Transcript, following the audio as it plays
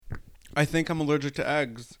I think I'm allergic to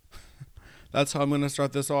eggs. That's how I'm going to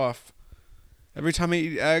start this off. Every time I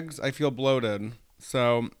eat eggs, I feel bloated.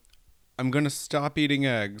 So I'm going to stop eating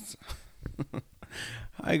eggs.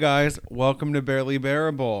 Hi, guys. Welcome to Barely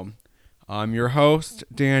Bearable. I'm your host,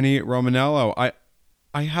 Danny Romanello.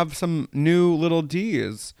 I have some new little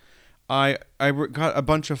D's. I got a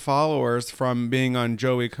bunch of followers from being on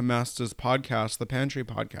Joey Camesta's podcast, the Pantry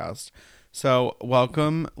Podcast. So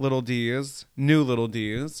welcome, little D's, new little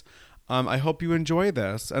D's. I hope you enjoy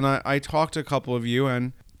this. And I talked to a couple of you,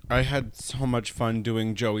 and I had so much fun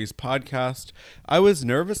doing Joey's podcast. I was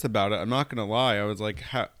nervous about it. I'm not gonna lie. I was like,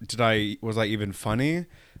 was I even funny?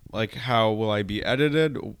 Like, how will I be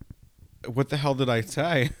edited? What the hell did I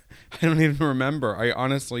say? I don't even remember. I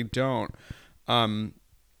honestly don't. Um,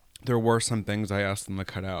 there were some things I asked them to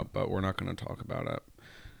cut out, but we're not going to talk about it.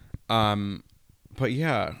 Um, but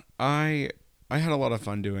yeah, I had a lot of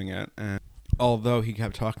fun doing it, and although he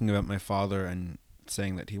kept talking about my father and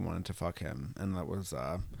saying that he wanted to fuck him, and that was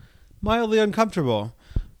mildly uncomfortable,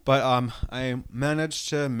 but I managed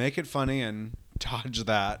to make it funny and dodge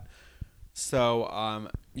that. So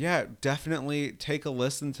yeah, definitely take a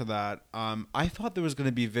listen to that. I thought there was going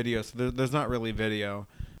to be video, so there's not really video.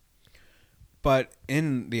 But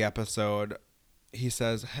in the episode, he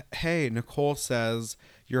says, "Hey, Nicole says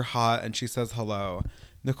you're hot," and she says hello.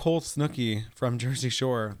 Nicole Snooki from Jersey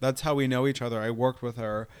Shore. That's how we know each other. I worked with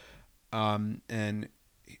her, and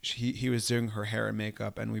he was doing her hair and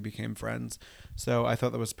makeup, and we became friends. So I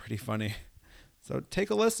thought that was pretty funny. So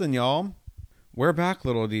take a listen, y'all. We're back,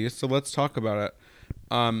 little D. So let's talk about it.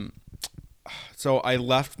 Um, so I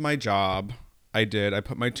left my job. I did. I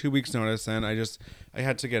put my 2 weeks notice in. I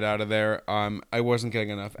had to get out of there. I wasn't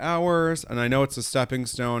getting enough hours, and I know it's a stepping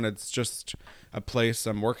stone. It's just a place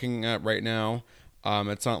I'm working at right now.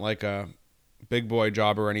 It's not like a big boy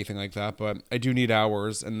job or anything like that, but I do need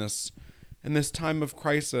hours in this time of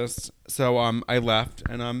crisis. So I left,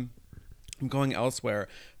 and I'm going elsewhere.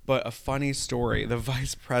 But a funny story: the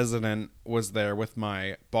vice president was there with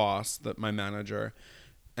my boss, my manager,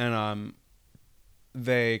 and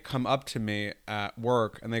they come up to me at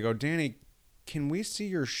work and they go, "Danny, can we see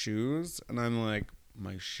your shoes?" And I'm like,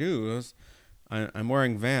 "My shoes? I'm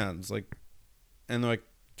wearing Vans." Like, and they're like,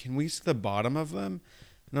 "Can we see the bottom of them?"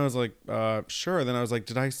 And I was like, "Sure." Then I was like,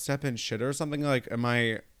 "Did I step in shit or something? Like,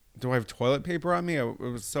 do I have toilet paper on me?" I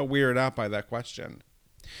was so weirded out by that question.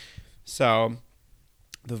 So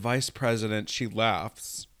the vice president, she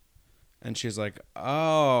laughs and she's like,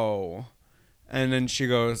 "Oh." And then she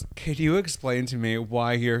goes, "Could you explain to me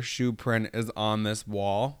why your shoe print is on this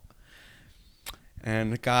wall?"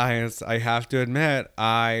 And guys, I have to admit,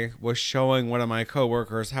 I was showing one of my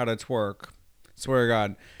coworkers how to twerk. Swear to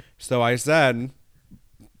God. So I said,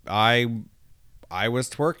 I I was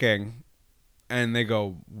twerking. And they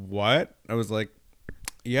go, "What?" I was like,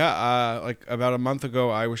 "Yeah, like about a month ago,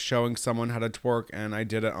 I was showing someone how to twerk, and I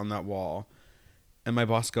did it on that wall." And my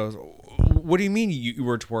boss goes, "What do you mean you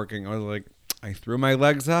were twerking?" I was like, "I threw my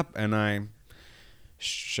legs up and I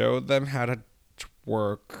showed them how to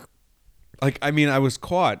twerk." Like, I mean, I was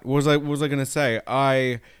caught. What was I gonna say?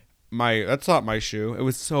 That's not my shoe. It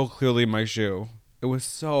was so clearly my shoe. It was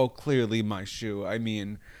so clearly my shoe. I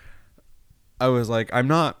mean, I was like, I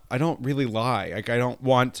don't really lie. Like, I don't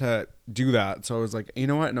want to do that. So I was like, you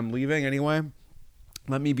know what? And I'm leaving anyway.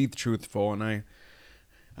 Let me be truthful. And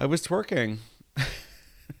I was twerking.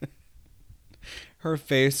 Her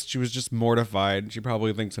face, she was just mortified. She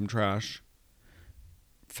probably thinks I'm trash.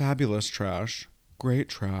 Fabulous trash. Great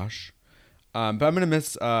trash. But I'm going to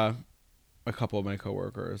miss a couple of my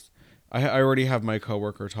coworkers. I already have my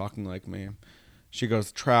coworker talking like me. She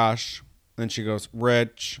goes, "Trash." Then she goes,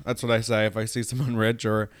 "Rich." That's what I say. If I see someone rich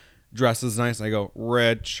or dresses nice, I go,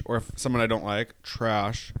 "Rich." Or if someone I don't like,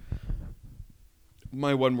 "Trash."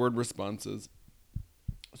 My one word responses.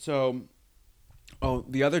 So, oh,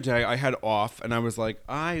 the other day I had off and I was like,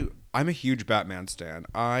 I'm a huge Batman stan.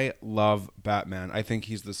 I love Batman. I think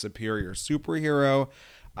he's the superior superhero.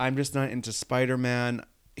 I'm just not into Spider-Man.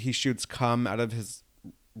 He shoots cum out of his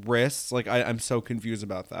wrists. Like, I'm so confused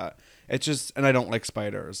about that. It's just, and I don't like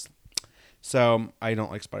spiders. So I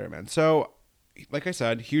don't like Spider-Man. So, like I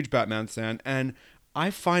said, huge Batman stan. And I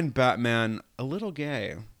find Batman a little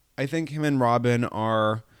gay. I think him and Robin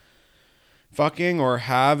are fucking or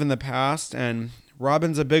have in the past, and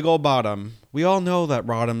Robin's a big old bottom. We all know that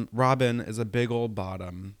Robin is a big old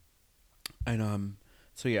bottom. And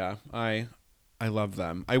so yeah, I love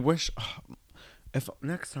them. I wish if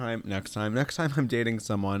next time I'm dating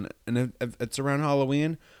someone and if it's around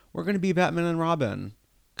Halloween, we're going to be Batman and Robin.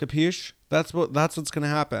 Capiche? That's what's going to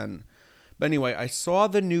happen. But anyway, I saw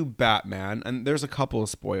the new Batman, and there's a couple of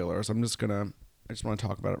spoilers. I just want to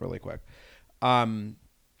talk about it really quick.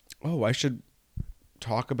 I should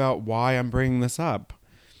talk about why I'm bringing this up.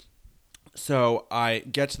 So I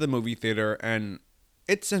get to the movie theater, and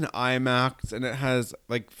it's an IMAX, and it has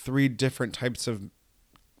like 3 different types of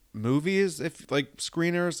movies, if like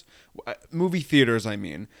screeners, movie theaters, I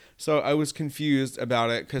mean. So I was confused about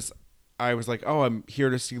it because I was like, oh, I'm here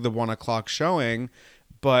to see the 1:00 showing,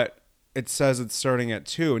 but it says it's starting at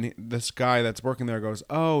 2, and this guy that's working there goes,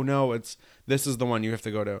 oh no, this is the one you have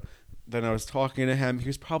to go to. Then I was talking to him. He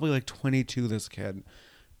was probably like 22, this kid.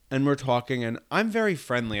 And we're talking, and I'm very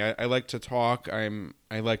friendly. I like to talk. I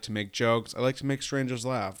like to make jokes. I like to make strangers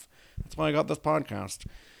laugh. That's why I got this podcast.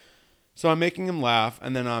 So I'm making him laugh,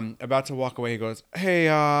 and then I'm about to walk away. He goes, hey,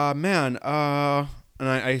 man, and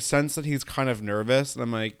I sense that he's kind of nervous, and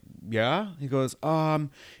I'm like, yeah? He goes,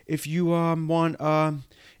 if you ever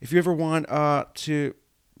want to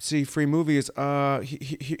see free movies,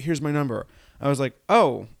 here's my number. I was like,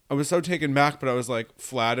 oh, I was so taken back, but I was like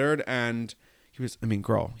flattered, and he was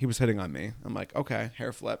hitting on me. I'm like, okay,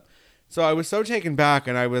 hair flip. So I was so taken back,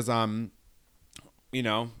 and I was, that's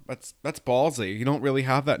ballsy. You don't really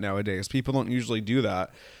have that nowadays. People don't usually do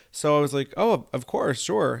that. So I was like, oh, of course,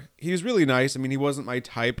 sure. He was really nice. I mean, he wasn't my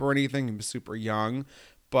type or anything. He was super young,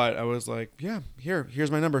 but I was like, yeah,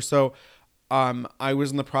 here's my number. So, I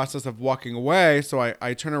was in the process of walking away. So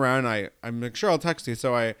I turn around and I'm like, sure, I'll text you.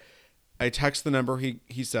 So I text the number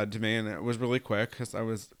he said to me, and it was really quick because I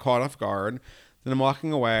was caught off guard. Then I'm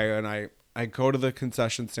walking away, and I go to the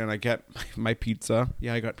concession stand. I get my pizza.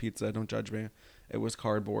 Yeah, I got pizza. Don't judge me. It was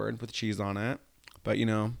cardboard with cheese on it. But, it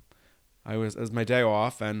was my day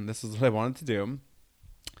off, and this is what I wanted to do.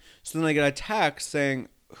 So then I get a text saying,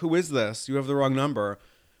 who is this? You have the wrong number.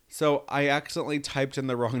 So I accidentally typed in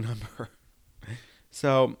the wrong number.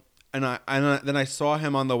 So, then I saw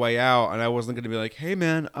him on the way out, and I wasn't going to be like, hey,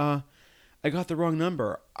 man, I got the wrong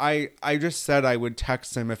number. I just said I would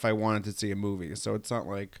text him if I wanted to see a movie. So it's not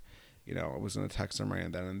like, I was going to text him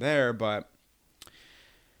right then and there. But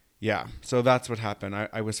yeah, so that's what happened.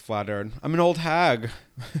 I was flattered. I'm an old hag.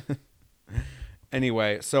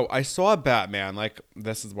 Anyway, so I saw Batman. Like,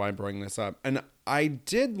 this is why I'm bringing this up. And I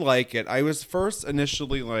did like it. I was first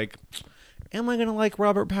initially like, am I going to like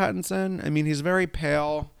Robert Pattinson? I mean, he's very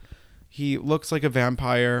pale. He looks like a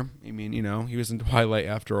vampire. I mean, he was in Twilight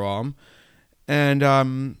after all. And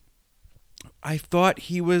I thought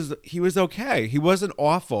he was okay. He wasn't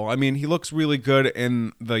awful. I mean, he looks really good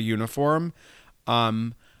in the uniform.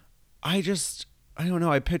 I don't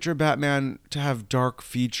know. I picture Batman to have dark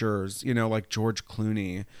features, like George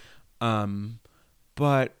Clooney.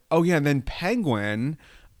 But and then Penguin,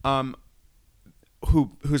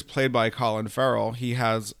 who's played by Colin Farrell, he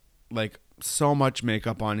has like so much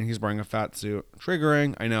makeup on, and he's wearing a fat suit.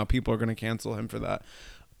 Triggering. I know people are going to cancel him for that.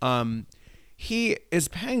 He is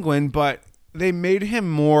Penguin, but they made him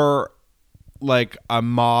more like a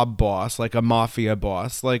mob boss, like a mafia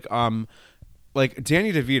boss, like Danny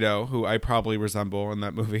DeVito, who I probably resemble in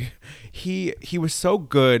that movie. He was so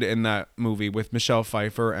good in that movie with Michelle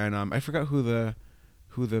Pfeiffer, and I forgot who the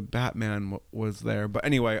Batman was there, but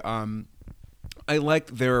anyway, I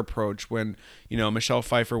liked their approach when Michelle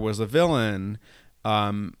Pfeiffer was a villain,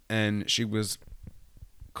 and she was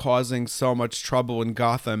causing so much trouble in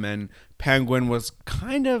Gotham, and Penguin was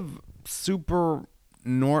kind of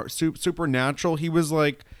supernatural. He was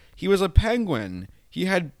a penguin. He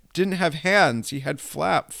didn't have hands. He had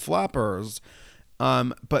flappers.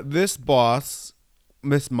 But this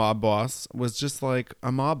mob boss was just like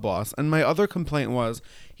a mob boss. And my other complaint was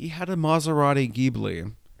he had a Maserati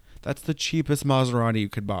Ghibli. That's the cheapest Maserati you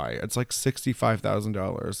could buy. It's like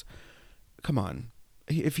 $65,000. Come on.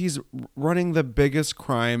 If he's running the biggest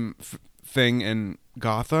crime thing in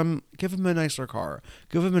Gotham, give him a nicer car.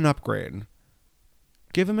 Give him an upgrade.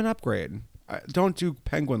 Don't do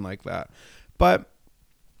Penguin like that. But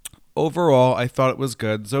overall, I thought it was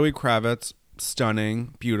good. Zoe Kravitz,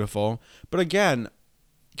 stunning, beautiful. But again,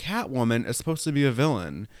 Catwoman is supposed to be a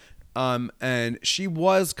villain. And she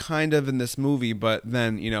was kind of in this movie, but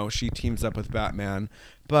then, she teams up with Batman.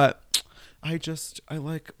 But I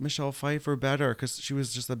like Michelle Pfeiffer better because she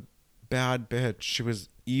was just a bad bitch. She was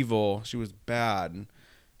evil. She was bad.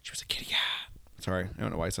 She was a kitty cat. Sorry, I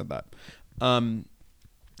don't know why I said that.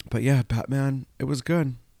 But yeah, Batman, it was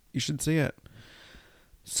good. You should see it.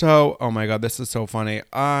 So, oh my God, this is so funny.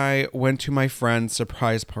 I went to my friend's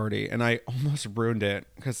surprise party, and I almost ruined it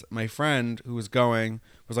because my friend who was going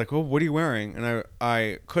was like, "Oh, what are you wearing?" And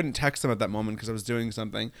I couldn't text him at that moment because I was doing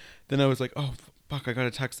something. Then I was like, "Oh, fuck, I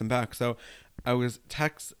gotta text him back." So I was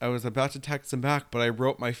about to text him back, but I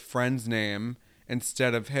wrote my friend's name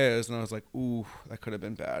instead of his, and I was like, ooh, that could have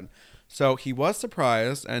been bad. So he was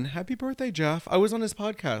surprised, and happy birthday, Jeff. I was on his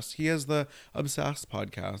podcast. He has the Obsessed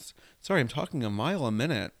podcast. Sorry, I'm talking a mile a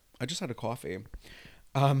minute. I just had a coffee.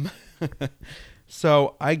 Um,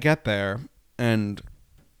 so I get there and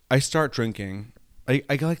I start drinking. I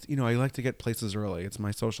like, I like to get places early. It's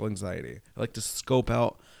my social anxiety. I like to scope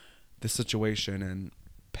out the situation and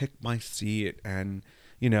pick my seat and,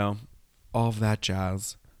 all of that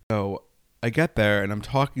jazz. So I get there and I'm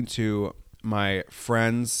talking to my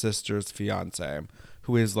friend's sister's fiance,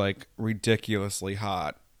 who is like ridiculously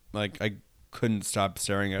hot. Like I couldn't stop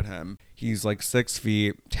staring at him. He's like 6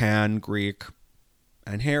 feet, tan, Greek,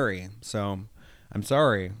 and hairy. So I'm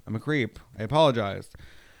sorry. I'm a creep. I apologize.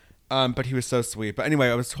 But he was so sweet. But anyway,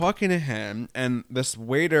 I was talking to him, and this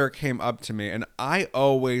waiter came up to me, and I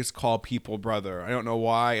always call people brother. I don't know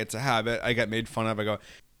why. It's a habit. I get made fun of. I go,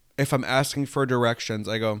 if I'm asking for directions,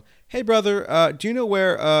 I go, hey, brother, do you know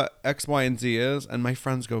where X, Y, and Z is? And my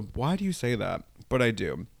friends go, why do you say that? But I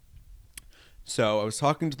do. So I was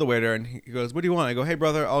talking to the waiter, and he goes, what do you want? I go, hey,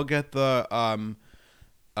 brother, I'll get the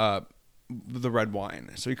red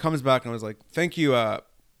wine. So he comes back, and I was like, thank you,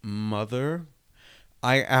 mother.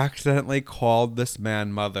 I accidentally called this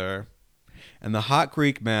man mother, and the hot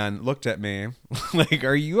Greek man looked at me like,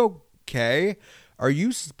 are you okay? Are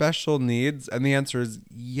you special needs? And the answer is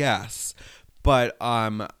yes. But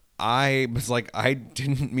I was like, I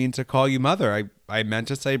didn't mean to call you mother. I meant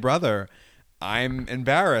to say brother. I'm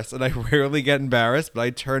embarrassed, and I rarely get embarrassed, but I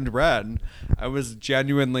turned red. I was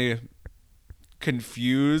genuinely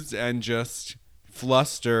confused and just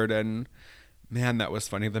flustered, and man, that was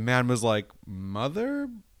funny. The man was like, mother?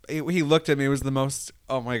 He looked at me. It was the most,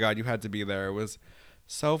 oh my God, you had to be there. It was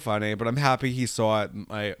so funny, but I'm happy he saw it,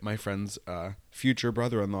 my friend's future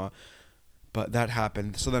brother-in-law. But that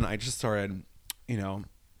happened. So then I just started,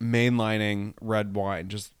 mainlining red wine,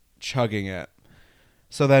 just chugging it.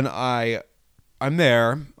 So then I'm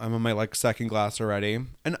there. I'm on my second glass already.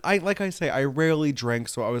 And like I say, I rarely drink.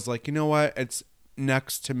 So I was like, you know what? It's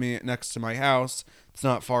next to my house. It's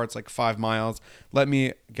not far. It's like 5 miles. Let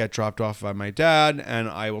me get dropped off by my dad, and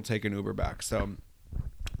I will take an Uber back. So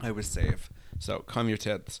I was safe. So calm your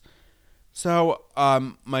tits. So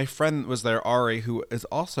my friend was there, Ari, who is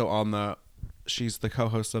also she's the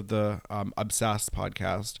co-host of the Obsessed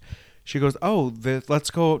podcast. She goes, oh,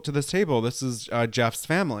 let's go to this table. This is Jeff's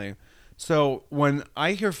family. So when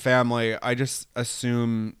I hear family, I just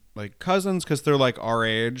assume like cousins because they're like our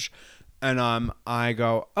age. And I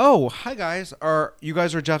go, oh, hi guys, you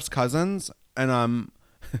guys are Jeff's cousins? And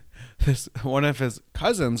this one of his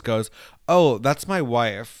cousins goes, oh, that's my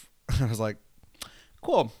wife. I was like,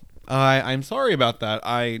 cool. I'm sorry about that.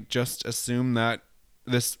 I just assumed that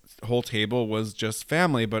this whole table was just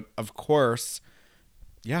family, but of course,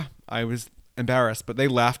 yeah, I was embarrassed. But they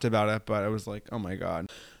laughed about it. But I was like, oh my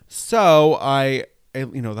God. So I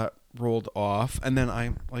that rolled off, and then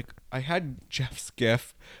I had Jeff's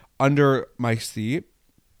gift under my seat,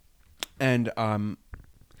 and I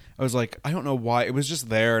was like, I don't know why, it was just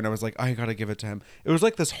there, and I was like, I gotta give it to him. It was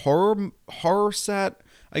like this horror set.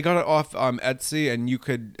 I got it off Etsy, and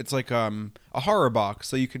it's like a horror box,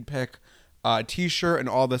 so you could pick a t-shirt and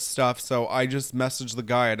all this stuff. So I just messaged the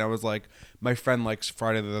guy, and I was like, my friend likes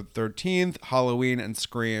Friday the 13th, Halloween, and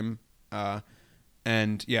Scream,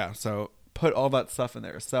 and yeah, so put all that stuff in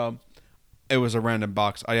there. So it was a random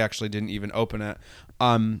box. I actually didn't even open it.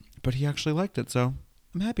 But he actually liked it, so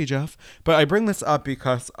I'm happy, Jeff. But I bring this up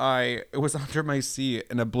because it was under my seat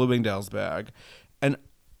in a Bloomingdale's bag. And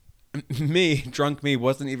drunk me,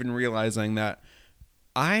 wasn't even realizing that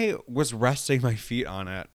I was resting my feet on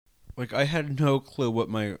it. Like, I had no clue what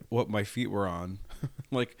my feet were on.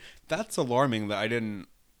 Like, that's alarming that I didn't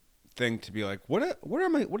think to be like, what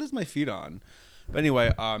is my feet on? But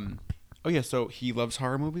anyway, oh yeah, so he loves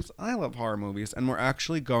horror movies. I love horror movies, and we're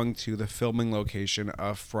actually going to the filming location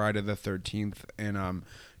of Friday the 13th in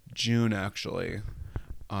June, actually.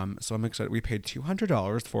 So I'm excited. We paid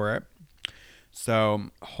 $200 for it, so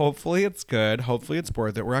hopefully it's good. Hopefully it's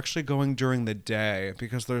worth it. We're actually going during the day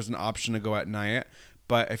because there's an option to go at night.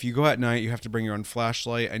 But if you go at night, you have to bring your own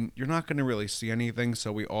flashlight, and you're not going to really see anything.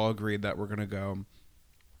 So we all agreed that we're going to go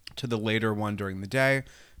to the later one during the day.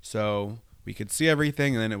 So we could see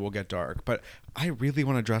everything, and then it will get dark. But I really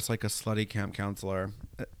want to dress like a slutty camp counselor.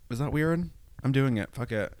 Is that weird? I'm doing it.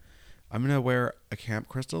 Fuck it. I'm going to wear a Camp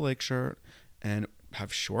Crystal Lake shirt and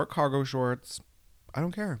have short cargo shorts. I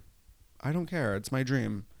don't care. It's my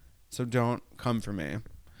dream. So don't come for me.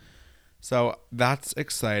 So that's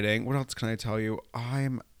exciting. What else can I tell you?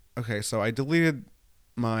 Okay, so I deleted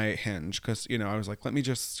my Hinge because, I was like, let me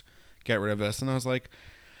just get rid of this. And I was like,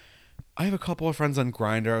 I have a couple of friends on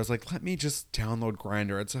Grindr. I was like, let me just download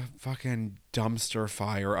Grindr. It's a fucking dumpster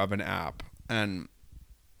fire of an app. And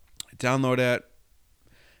I download it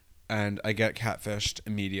and I get catfished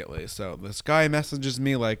immediately. So this guy messages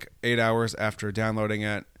me like 8 hours after downloading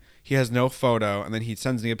it. He has no photo, and then he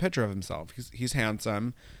sends me a picture of himself. He's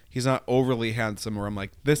handsome. He's not overly handsome where I'm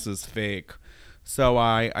like, this is fake. So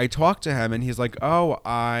I talked to him, and he's like, oh,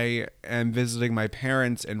 I am visiting my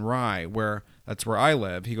parents in Rye, where that's where I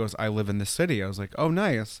live. He goes, I live in the city. I was like, oh,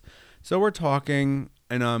 nice. So we're talking,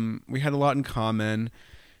 and we had a lot in common.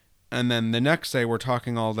 And then the next day we're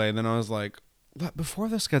talking all day. Then I was like, before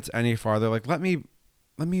this gets any farther, like let me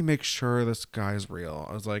make sure this guy's real.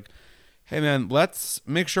 I was like, hey man, let's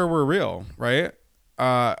make sure we're real, right?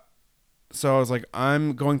 So I was like,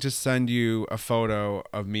 I'm going to send you a photo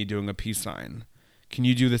of me doing a peace sign. Can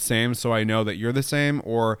you do the same so I know that you're the same?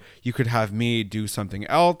 Or you could have me do something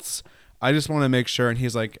else. I just want to make sure. And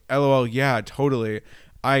he's like, LOL, yeah, totally.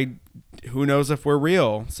 Who knows if we're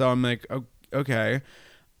real? So I'm like, okay.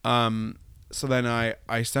 So then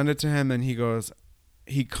I send it to him, and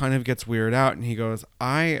he kind of gets weirded out, and he goes,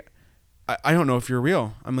 I don't know if you're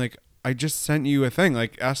real. I'm like, I just sent you a thing,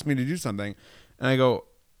 like asked me to do something. And I go,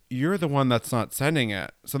 you're the one that's not sending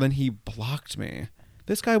it. So then he blocked me.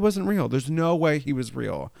 This guy wasn't real. There's no way he was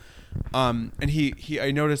real. And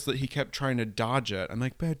I noticed that he kept trying to dodge it. I'm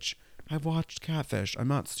like, bitch, I've watched Catfish. I'm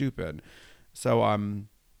not stupid. So,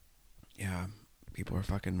 yeah, people are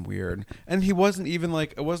fucking weird. And it wasn't even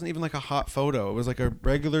like a hot photo. It was like a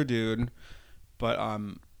regular dude. But,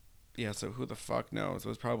 yeah, so who the fuck knows? It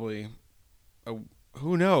was probably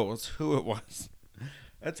who knows who it was.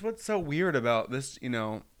 That's what's so weird about this,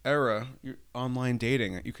 era, online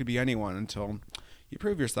dating. You could be anyone until you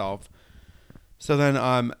prove yourself. So then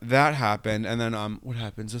that happened, and then what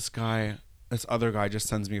happens? This other guy just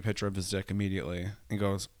sends me a picture of his dick immediately and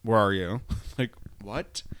goes, "Where are you?" Like,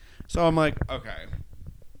 what? So I'm like, okay,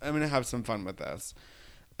 I'm gonna have some fun with this.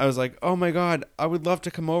 I was like, oh my God, I would love to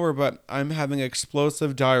come over, but I'm having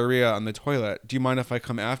explosive diarrhea on the toilet. Do you mind if I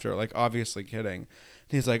come after? Like, obviously kidding. And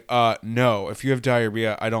he's like, no, if you have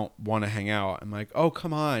diarrhea, I don't want to hang out. I'm like, oh,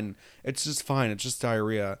 come on. It's just fine. It's just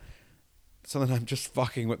diarrhea. So then I'm just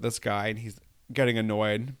fucking with this guy, and he's getting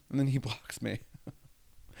annoyed, and then he blocks me.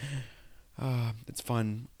 It's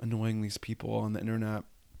fun annoying these people on the internet.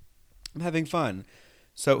 I'm having fun.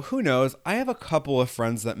 So who knows? I have a couple of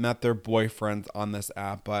friends that met their boyfriends on this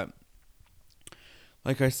app, but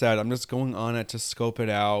like I said, I'm just going on it to scope it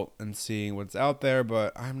out and seeing what's out there,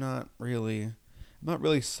 but I'm not really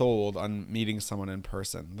sold on meeting someone in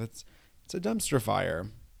person. It's a dumpster fire.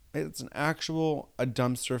 It's a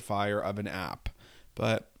dumpster fire of an app,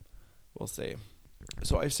 but we'll see.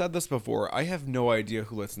 So I've said this before, I have no idea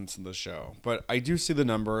who listens to the show, but I do see the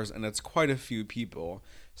numbers, and it's quite a few people.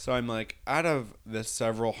 So I'm like, out of the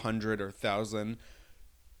several hundred or thousand,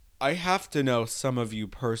 I have to know some of you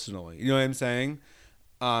personally. You know what I'm saying?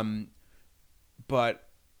 But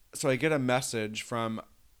so I get a message from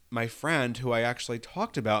my friend who I actually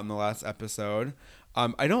talked about in the last episode.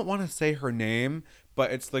 I don't want to say her name,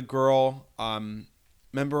 but it's the girl.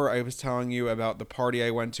 Remember I was telling you about the party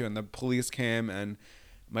I went to and the police came and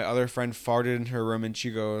my other friend farted in her room and she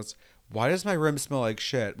goes, "Why does my room smell like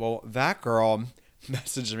shit?" Well, that girl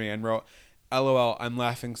messaged me and wrote, "LOL, I'm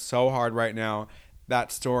laughing so hard right now.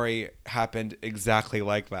 That story happened exactly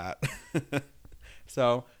like that."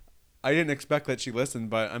 So I didn't expect that she listened,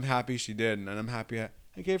 but I'm happy she did, and I'm happy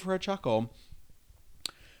I gave her a chuckle.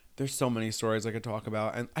 There's so many stories I could talk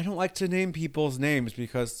about, and I don't like to name people's names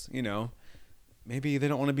because, maybe they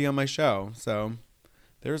don't want to be on my show. So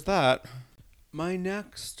there's that. My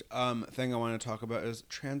next thing I want to talk about is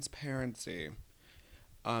transparency.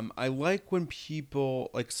 I like when people,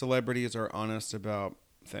 like celebrities, are honest about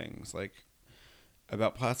things, like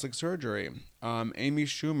about plastic surgery. Amy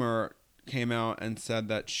Schumer came out and said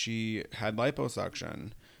that she had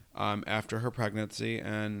liposuction after her pregnancy,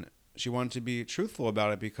 and she wanted to be truthful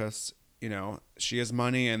about it because, she has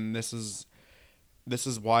money and this is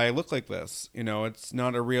why I look like this. It's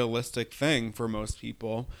not a realistic thing for most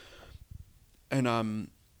people.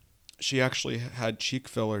 And she actually had cheek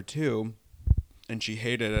filler too, and she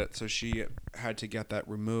hated it, so she had to get that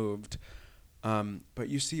removed. But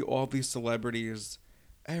you see all these celebrities,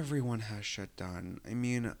 everyone has shit done. I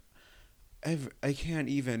mean, I can't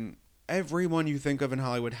even. Everyone you think of in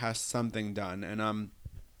Hollywood has something done, and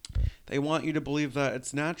they want you to believe that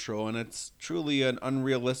it's natural, and it's truly an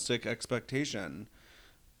unrealistic expectation.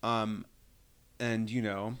 And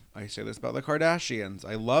I say this about the Kardashians.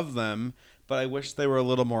 I love them, but I wish they were a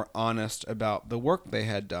little more honest about the work they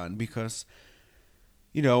had done, because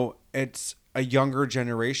it's a younger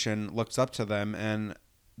generation looks up to them and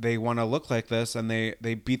they want to look like this, and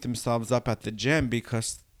they beat themselves up at the gym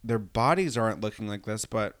because their bodies aren't looking like this,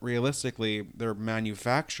 but realistically they're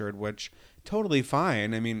manufactured, which totally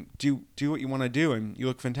fine. I mean, do what you want to do and you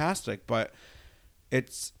look fantastic, but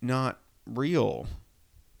it's not real.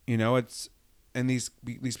 It's, and these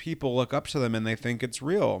people look up to them and they think it's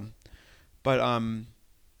real. But I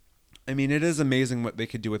mean, it is amazing what they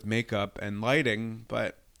could do with makeup and lighting,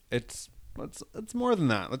 but it's more than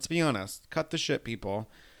that. Let's be honest. Cut the shit, people.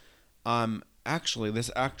 Actually, this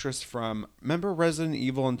actress from, remember Resident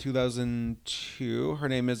Evil in 2002? Her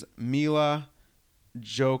name is Mila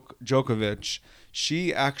Djokovic.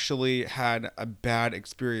 She actually had a bad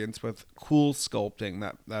experience with cool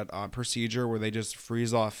sculpting, that procedure where they just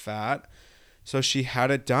freeze off fat. So she had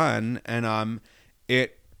it done, and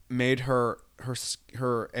it made her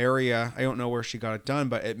area. I don't know where she got it done,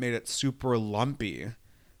 but it made it super lumpy,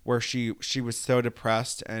 where she was so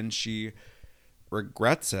depressed and she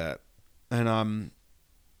regrets it. And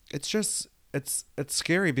it's just it's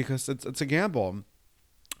scary because it's a gamble.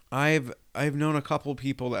 I've known a couple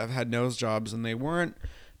people that have had nose jobs and they weren't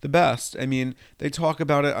the best. I mean, they talk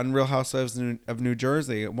about it on Real Housewives of New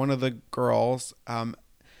Jersey. One of the girls,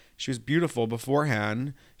 she was beautiful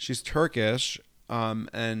beforehand. She's Turkish,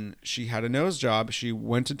 and she had a nose job. She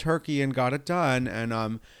went to Turkey and got it done,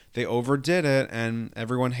 and they overdid it, and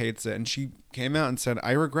everyone hates it. And she came out and said,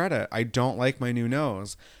 "I regret it. I don't like my new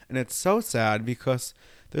nose." And it's so sad because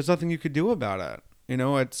there's nothing you could do about it.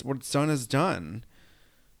 It's what's done is done.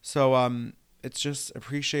 So it's just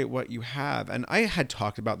appreciate what you have. And I had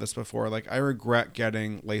talked about this before. Like, I regret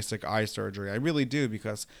getting LASIK eye surgery. I really do,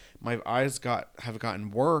 because my eyes have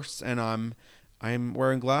gotten worse, and I'm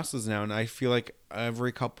wearing glasses now, and I feel like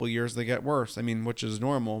every couple years they get worse. I mean, which is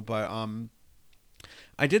normal, but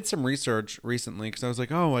I did some research recently because I was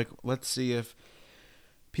like, oh, like, let's see if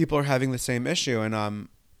people are having the same issue. And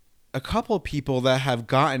a couple people that have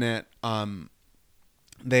gotten it,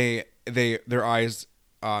 their eyes,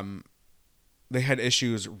 they had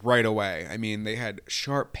issues right away. I mean, they had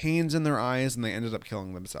sharp pains in their eyes and they ended up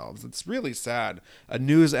killing themselves. It's really sad. A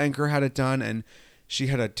news anchor had it done and she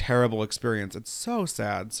had a terrible experience. It's so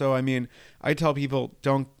sad. So, I mean, I tell people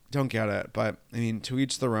don't get it, but I mean, to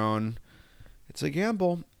each their own. It's a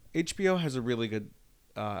gamble. HBO has a really good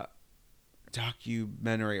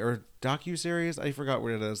documentary or docu-series. I forgot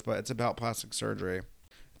what it is, but it's about plastic surgery.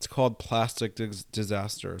 It's called Plastic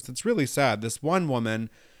Disasters. It's really sad. This one woman,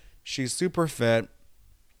 she's super fit.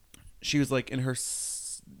 She was like in her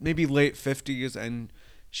maybe late 50s, and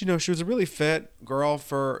she was a really fit girl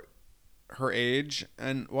for her age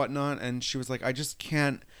and whatnot. And she was like, I just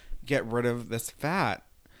can't get rid of this fat.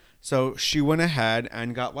 So she went ahead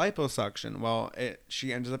and got liposuction. Well,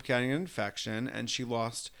 she ended up getting an infection, and she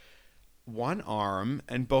lost one arm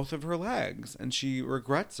and both of her legs, and she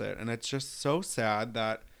regrets it. And it's just so sad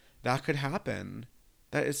that could happen.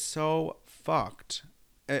 That is so fucked.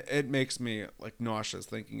 It makes me like nauseous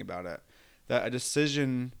thinking about it. That a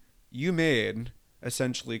decision you made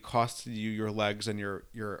essentially costed you your legs and your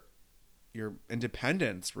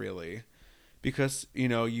independence, really, because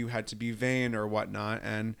you had to be vain or whatnot,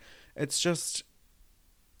 and it's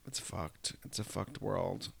fucked. It's a fucked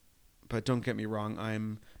world. But don't get me wrong,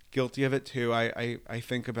 I'm guilty of it too. I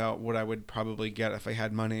think about what I would probably get if I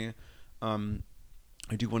had money.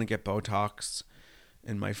 I do want to get Botox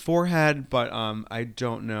in my forehead, but I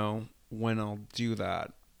don't know when I'll do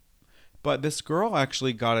that. But this girl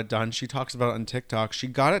actually got it done. She talks about it on TikTok. She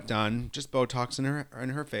got it done, just Botox in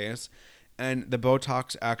her face, and the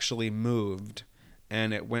Botox actually moved,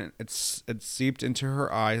 and it seeped into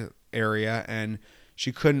her eye area, and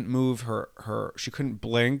she couldn't move she couldn't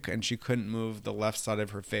blink, and she couldn't move the left side of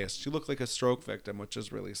her face. She looked like a stroke victim, which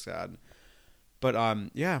is really sad. But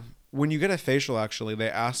yeah, when you get a facial, actually, they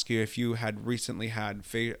ask you if you had recently had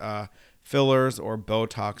fillers or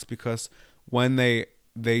Botox, because when they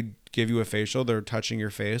give you a facial, they're touching your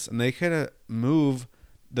face, and they could move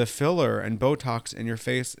the filler and Botox in your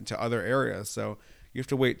face into other areas. So you have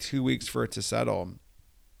to wait 2 weeks for it to settle.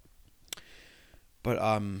 But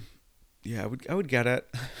yeah, I would get it.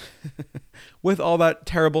 With all that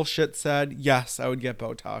terrible shit said, yes, I would get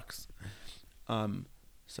Botox.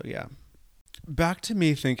 So yeah. Back to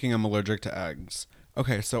me thinking I'm allergic to eggs.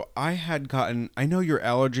 Okay, so I know your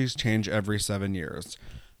allergies change every 7 years.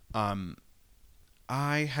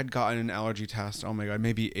 I had gotten an allergy test, oh my God,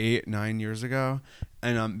 maybe 8-9 years ago.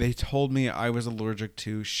 And they told me I was allergic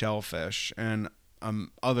to shellfish and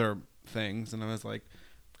other things. And I was like,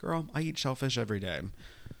 girl, I eat shellfish every day.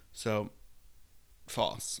 So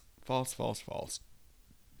False. False, false, false.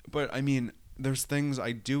 But I mean, there's things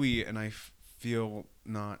I do eat and I feel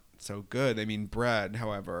not so good. I mean, bread,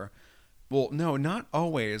 however. Well, no, not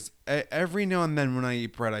always. Every now and then when I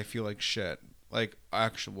eat bread, I feel like shit. Like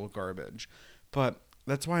actual garbage. But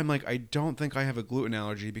that's why I'm like, I don't think I have a gluten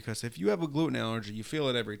allergy, because if you have a gluten allergy, you feel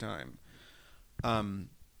it every time.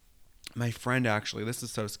 My friend, actually, this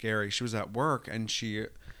is so scary. She was at work and she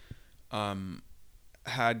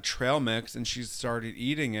had trail mix and she started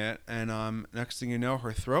eating it, and next thing you know,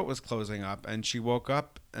 her throat was closing up and she woke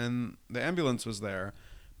up and the ambulance was there.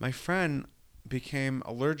 My friend became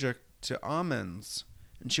allergic to almonds,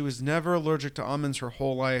 and she was never allergic to almonds her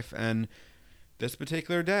whole life, and this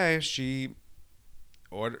particular day she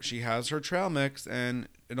has her trail mix and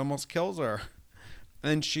it almost kills her.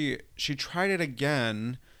 And she tried it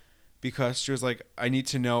again because she was like, I need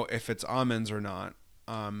to know if it's almonds or not.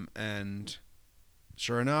 And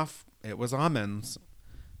sure enough, it was almonds.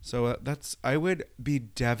 So I would be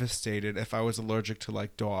devastated if I was allergic to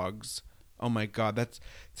like dogs. Oh my God,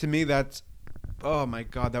 oh my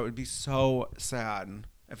God, that would be so sad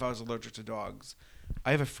if I was allergic to dogs.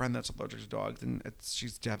 I have a friend that's allergic to dogs, and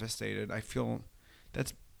she's devastated. I feel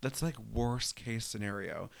that's like worst case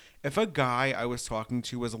scenario. If a guy I was talking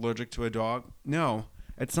to was allergic to a dog, no,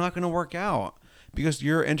 it's not going to work out, because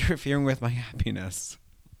you're interfering with my happiness,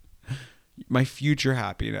 my future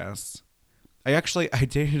happiness. I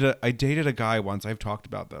dated a guy once. I've talked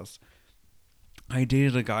about this. I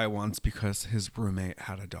dated a guy once because his roommate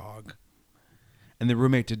had a dog. And the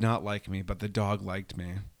roommate did not like me, but the dog liked me.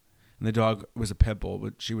 And the dog was a pit bull,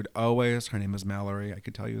 but she would always, her name was Mallory, I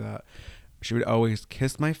could tell you that. She would always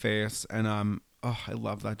kiss my face, and I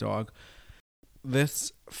love that dog.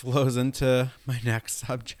 This flows into my next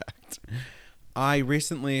subject. I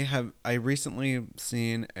recently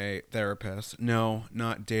seen a therapist. No,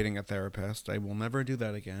 not dating a therapist. I will never do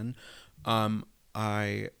that again.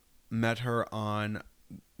 I met her on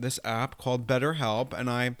this app called BetterHelp, and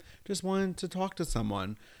I just wanted to talk to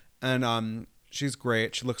someone. And she's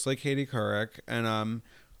great. She looks like Katie Couric, and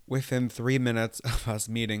within 3 minutes of us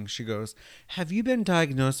meeting, she goes, "Have you been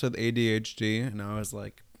diagnosed with ADHD?" And I was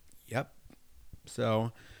like, "Yep."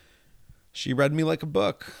 So she read me like a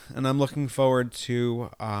book, and I'm looking forward to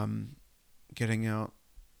getting out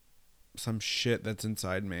some shit that's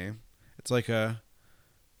inside me. It's like a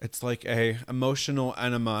emotional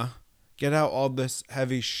enema. Get out all this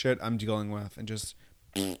heavy shit I'm dealing with and just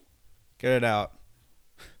get it out.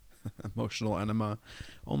 Emotional enema.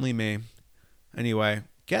 Only me. Anyway,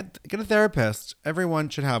 get a therapist. Everyone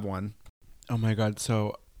should have one. Oh my God.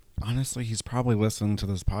 So honestly, he's probably listening to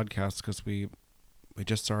this podcast because we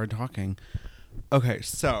just started talking. Okay,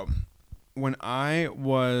 so when I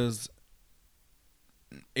was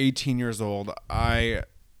 18 years old, I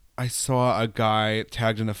saw a guy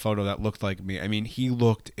tagged in a photo that looked like me. I mean, he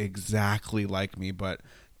looked exactly like me, but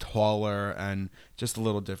taller and just a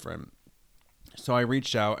little different. So I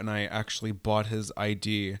reached out and I actually bought his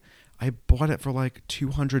ID. I bought it for like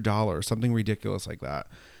 $200, something ridiculous like that.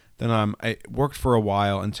 Then I worked for a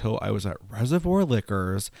while until I was at Reservoir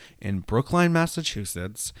Liquors in Brookline,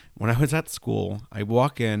 Massachusetts. When I was at school, I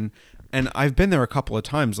walk in, and I've been there a couple of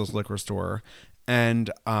times, this liquor store,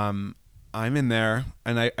 and I'm in there,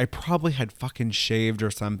 and I probably had fucking shaved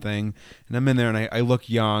or something, and I'm in there, and I look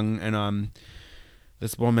young, and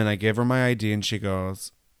this woman, I gave her my ID, and she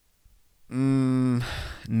goes,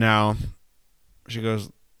 no. She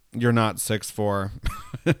goes, "You're not 6'4".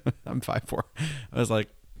 I'm 5'4". I was like,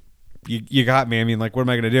 you got me. I mean, like, what am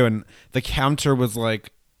I going to do? And the counter was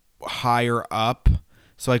like higher up,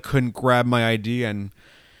 so I couldn't grab my ID. And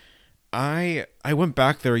I went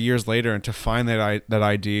back there years later, and to find that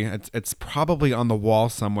ID, it's probably on the wall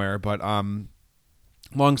somewhere. But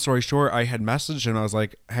long story short, I had messaged him. I was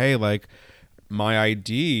like, "Hey, like, my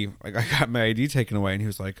ID, like, I got my ID taken away." And he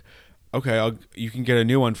was like, "Okay, you can get a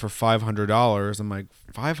new one for $500. I'm like,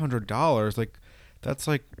 $500? Like, that's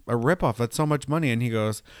like a ripoff. That's so much money. And he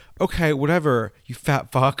goes, "Okay, whatever, you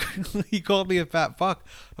fat fuck." He called me a fat fuck.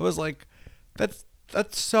 I was like, that's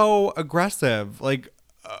so aggressive. Like,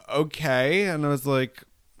 okay. And I was like,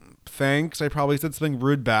 thanks. I probably said something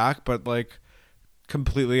rude back, but like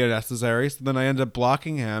completely unnecessary. So then I ended up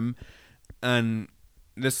blocking him. And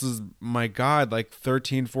this is, my God, like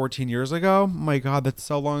 13, 14 years ago. My God, that's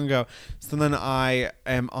so long ago. So then I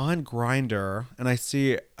am on Grindr, and I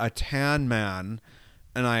see a tan man,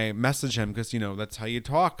 and I message him because, you know, that's how you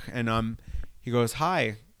talk. And he goes,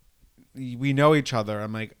 "Hi, we know each other."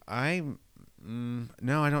 I'm like,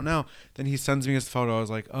 no, I don't know. Then he sends me his photo. I was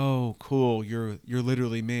like, "Oh, cool. You're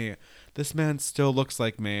literally me." This man still looks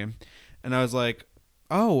like me. And I was like,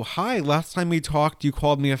 oh, hi, last time we talked, you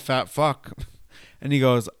called me a fat fuck. And he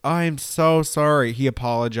goes, I'm so sorry. He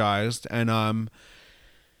apologized. And,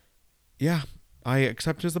 yeah, I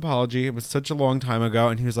accept his apology. It was such a long time ago.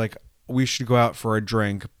 And he was like, we should go out for a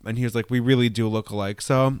drink. And he was like, we really do look alike.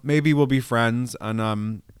 So maybe we'll be friends.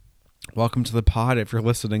 And, welcome to the pod if you're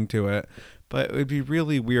listening to it. But it would be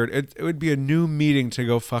really weird. It would be a new meeting to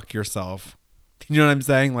go fuck yourself. You know what I'm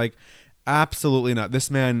saying? Like, absolutely not.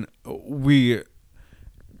 This man,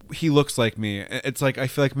 he looks like me. It's like I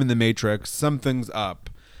feel like I'm in the Matrix. Something's up.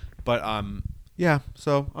 But yeah,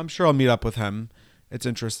 so I'm sure I'll meet up with him. It's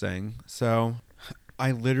interesting. So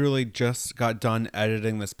I literally just got done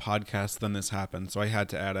editing this podcast, then this happened, so I had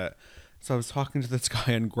to edit. So I was talking to this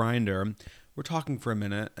guy on Grindr. We're talking for a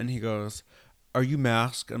minute, and he goes, "Are you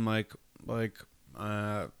masked?" I'm like,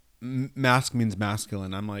 mask means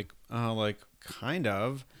masculine. I'm like, kind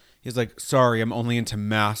of. He's like, sorry, I'm only into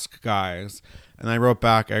mask guys. And I wrote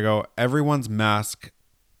back, I go, everyone's mask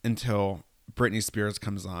until Britney Spears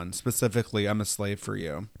comes on. Specifically, I'm a slave for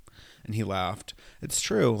you. And he laughed. It's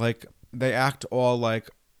true. Like, they act all like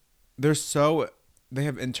they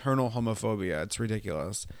have internal homophobia. It's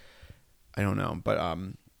ridiculous. I don't know, but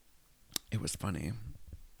it was funny.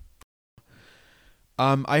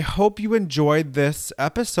 I hope you enjoyed this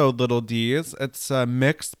episode, Little D's. It's a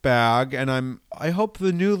mixed bag, and I hope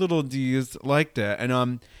the new Little D's liked it.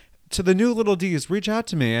 And to the new Little D's, reach out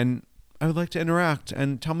to me, and I would like to interact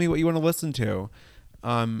and tell me what you want to listen to.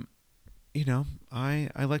 You know, I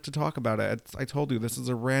like to talk about it. I told you this is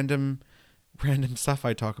a random stuff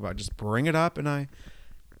I talk about. Just bring it up, and I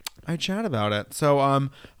chat about it. So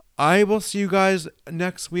I will see you guys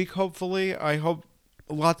next week. Hopefully, I hope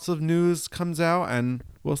lots of news comes out, and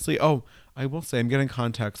we'll see. Oh, I will say I'm getting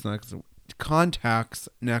contacts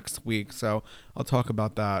next week, so I'll talk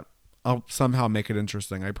about that. I'll somehow make it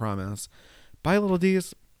interesting, I promise. Bye, Little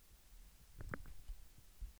D's.